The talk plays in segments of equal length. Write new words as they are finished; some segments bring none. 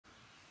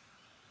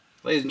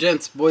Ladies and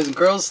gents, boys and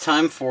girls,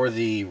 time for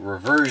the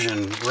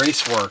Reversion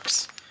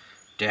Raceworks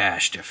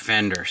dash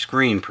defender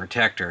screen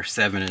protector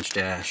 7-inch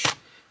dash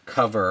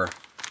cover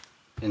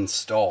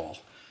install.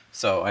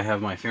 So I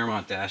have my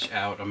Fairmont dash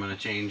out. I'm going to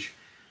change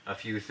a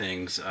few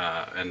things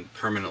and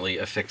permanently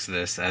affix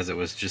this, as it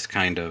was just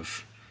kind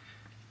of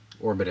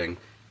orbiting.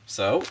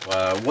 So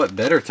what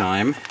better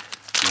time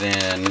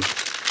than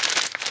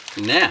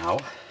now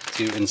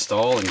to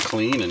install and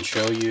clean and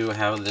show you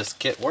how this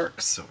kit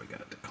works. So we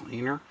got the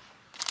cleaner.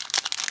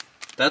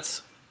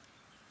 That's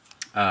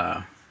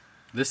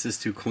this is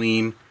to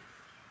clean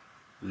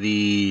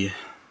the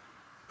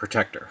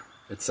protector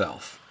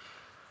itself.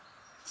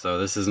 So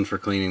this isn't for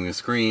cleaning the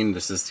screen.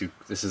 This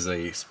is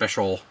a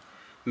special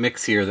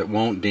mix here that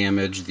won't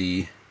damage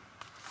the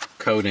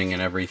coating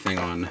and everything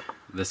on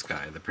this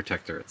guy, the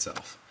protector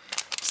itself.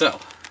 So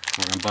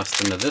we're gonna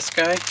bust into this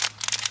guy.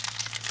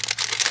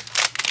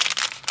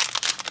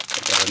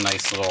 I got a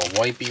nice little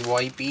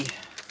wipey.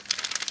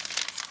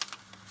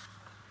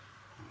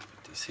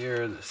 This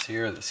here, this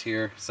here, this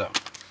here. So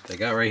they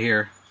got right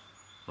here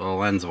a little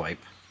lens wipe.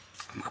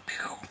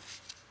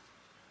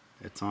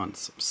 It's on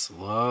some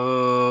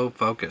slow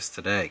focus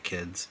today,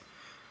 kids.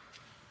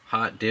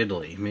 Hot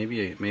diddly.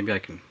 Maybe I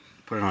can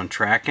put it on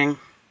tracking.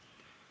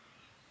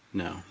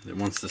 No, it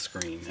wants the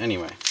screen.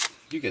 Anyway,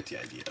 you get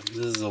the idea. This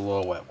is a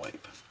little wet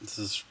wipe. This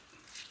is,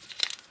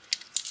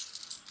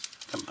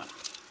 come on.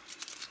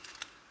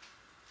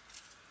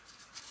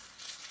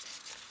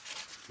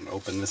 I'm gonna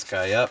open this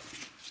guy up.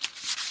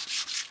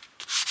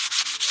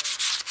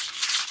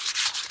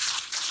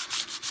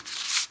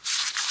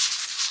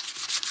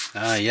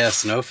 Ah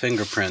yes, no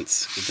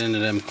fingerprints. Get into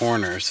them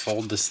corners.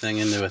 Fold this thing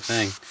into a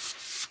thing.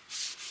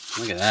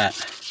 Look at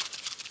that.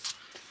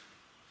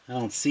 I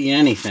don't see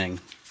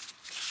anything.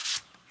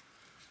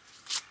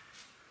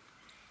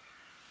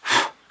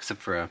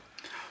 Except for a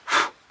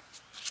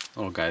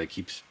little guy that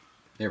keeps...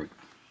 There we go.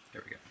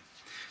 There we go.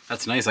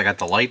 That's nice. I got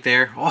the light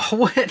there. Oh,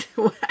 what?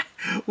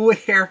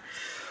 Where?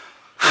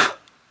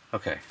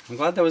 Okay. I'm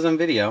glad that was on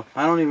video.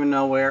 I don't even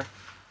know where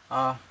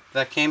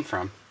that came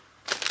from.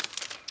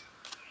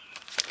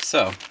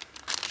 So,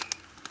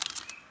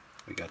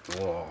 we got the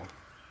little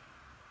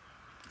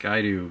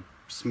guy to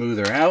smooth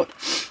her out.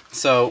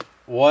 So,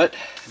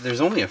 there's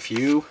only a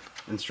few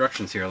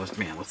instructions here. Let's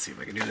see if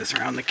I can do this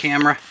around the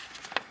camera.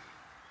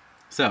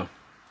 So,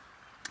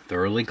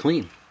 thoroughly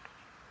clean.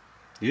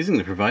 Using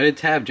the provided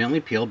tab, gently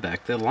peel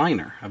back the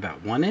liner,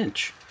 about 1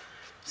 inch.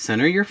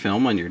 Center your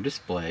film on your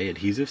display,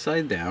 adhesive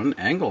side down,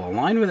 angle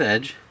align with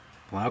edge,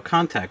 allow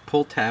contact,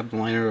 pull tab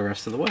liner the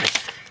rest of the way,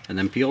 and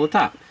then peel the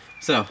top.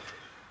 So,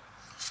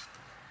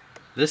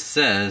 this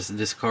says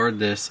discard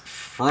this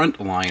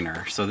front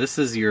liner. So this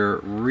is your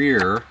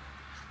rear.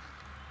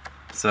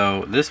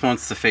 So this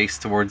wants to face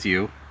towards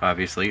you,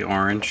 obviously,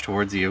 orange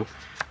towards you.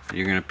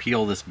 You're going to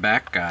peel this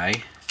back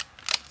guy,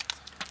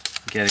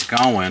 get it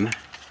going.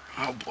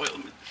 Oh boy,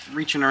 I'm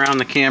reaching around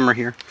the camera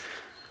here.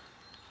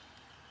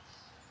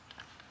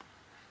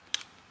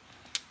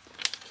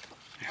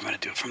 I'm going to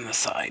do it from the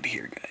side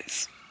here,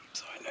 guys,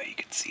 so I know you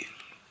can see it.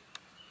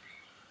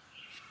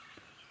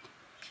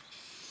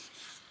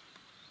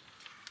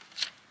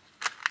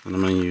 And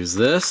I'm going to use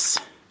this.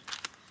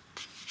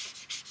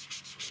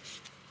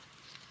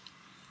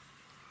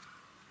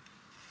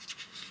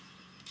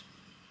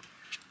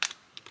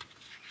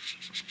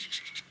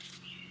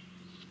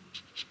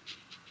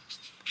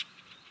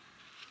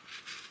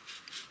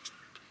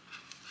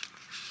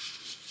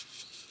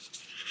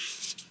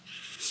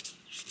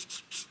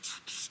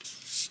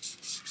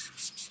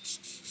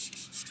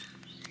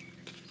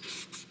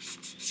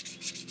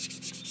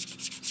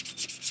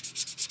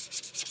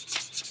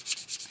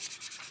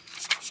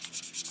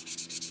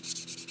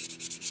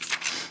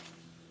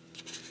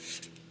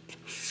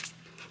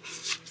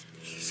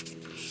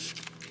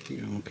 You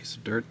got a little piece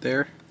of dirt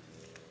there.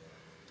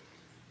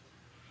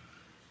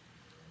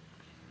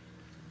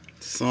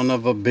 Son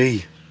of a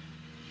bee.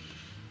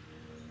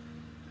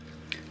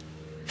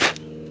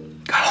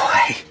 Go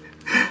away.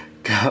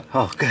 Go.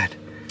 Oh, good.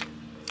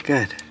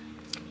 Good.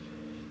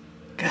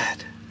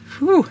 Good.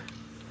 Whew.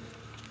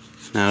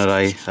 Now that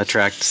I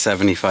attract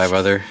 75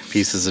 other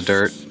pieces of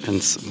dirt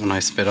and when I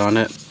spit on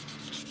it.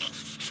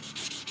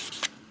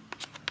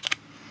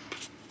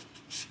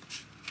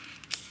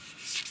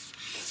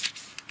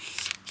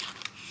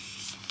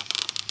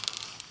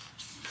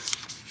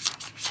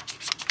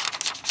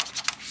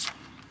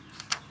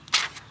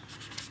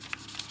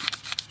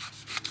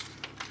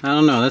 I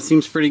don't know, that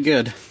seems pretty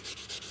good.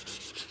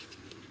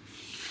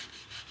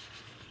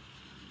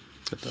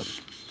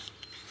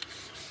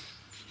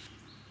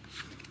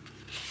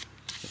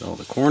 Get all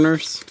the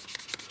corners.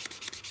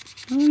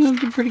 That'd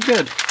be pretty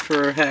good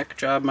for a hack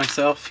job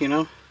myself, you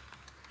know.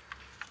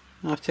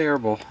 Not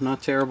terrible,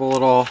 not terrible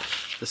at all.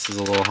 This is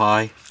a little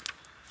high.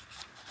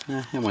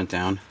 It went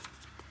down.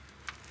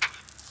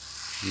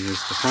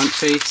 Here's the front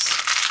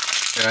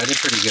face. There, I did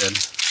pretty good.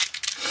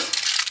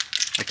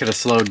 I could have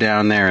slowed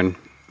down there and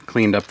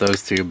cleaned up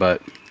those two,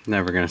 but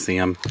never gonna see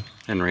them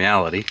in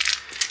reality.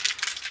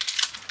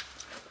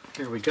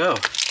 Here we go.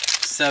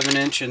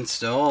 7-inch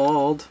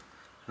installed.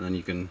 And then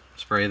you can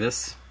spray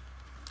this,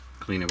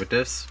 clean it with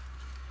this.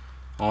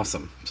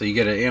 Awesome. So you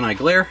get an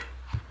anti-glare,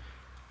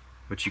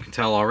 which you can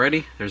tell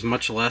already. There's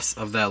much less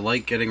of that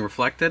light getting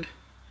reflected.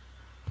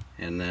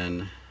 And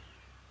then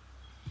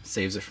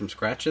saves it from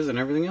scratches and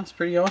everything else.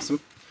 Pretty awesome.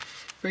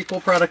 Pretty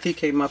cool product he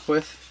came up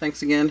with.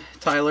 Thanks again,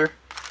 Tyler.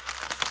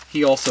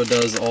 He also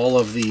does all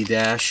of the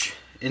dash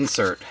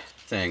insert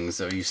things.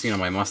 So you've seen on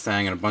my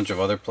Mustang and a bunch of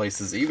other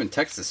places. Even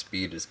Texas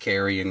Speed is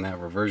carrying that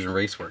Reversion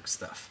Raceworks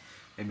stuff.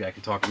 Maybe I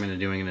could talk him into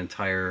doing an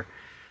entire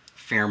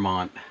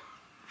Fairmont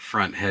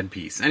front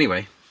headpiece.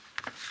 Anyway,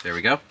 there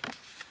we go.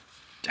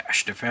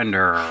 Dash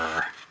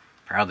Defender.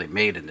 Proudly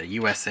made in the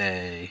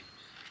USA.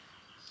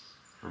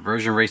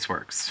 Reversion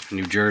Raceworks,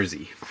 New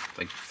Jersey.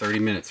 Like 30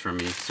 minutes from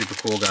me. Super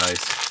cool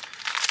guys.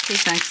 Okay,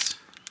 thanks.